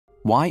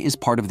Why is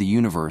part of the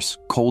universe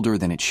colder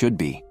than it should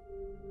be?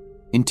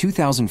 In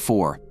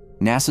 2004,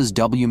 NASA's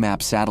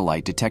WMAP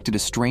satellite detected a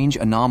strange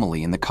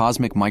anomaly in the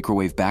cosmic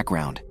microwave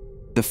background,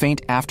 the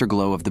faint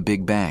afterglow of the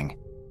Big Bang.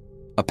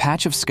 A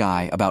patch of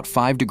sky about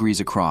 5 degrees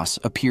across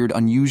appeared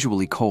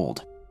unusually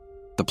cold.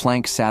 The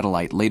Planck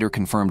satellite later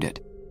confirmed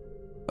it.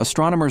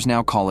 Astronomers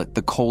now call it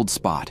the cold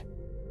spot.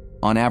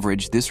 On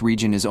average, this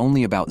region is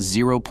only about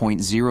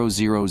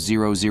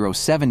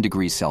 0.00007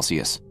 degrees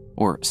Celsius,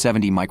 or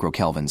 70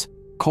 microkelvins,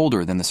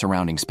 colder than the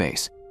surrounding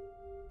space.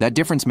 That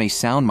difference may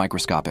sound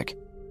microscopic,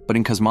 but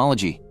in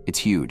cosmology, it's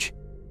huge,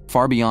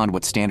 far beyond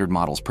what standard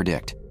models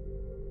predict.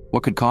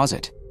 What could cause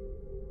it?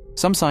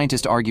 Some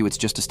scientists argue it's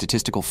just a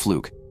statistical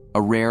fluke,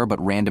 a rare but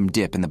random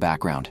dip in the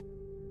background.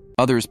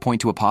 Others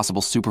point to a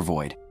possible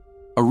supervoid,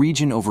 a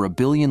region over 1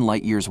 billion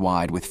light-years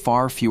wide with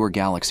far fewer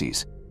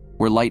galaxies,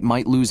 where light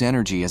might lose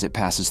energy as it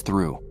passes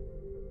through.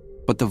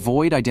 But the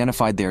void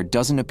identified there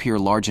doesn't appear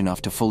large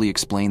enough to fully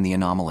explain the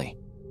anomaly.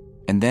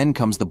 And then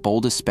comes the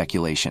boldest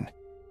speculation.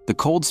 The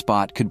cold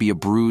spot could be a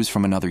bruise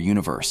from another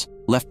universe,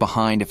 left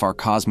behind if our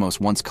cosmos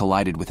once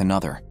collided with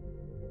another.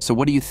 So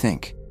what do you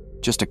think?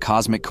 Just a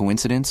cosmic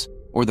coincidence,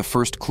 or the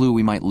first clue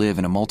we might live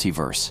in a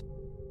multiverse?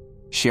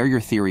 Share your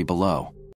theory below.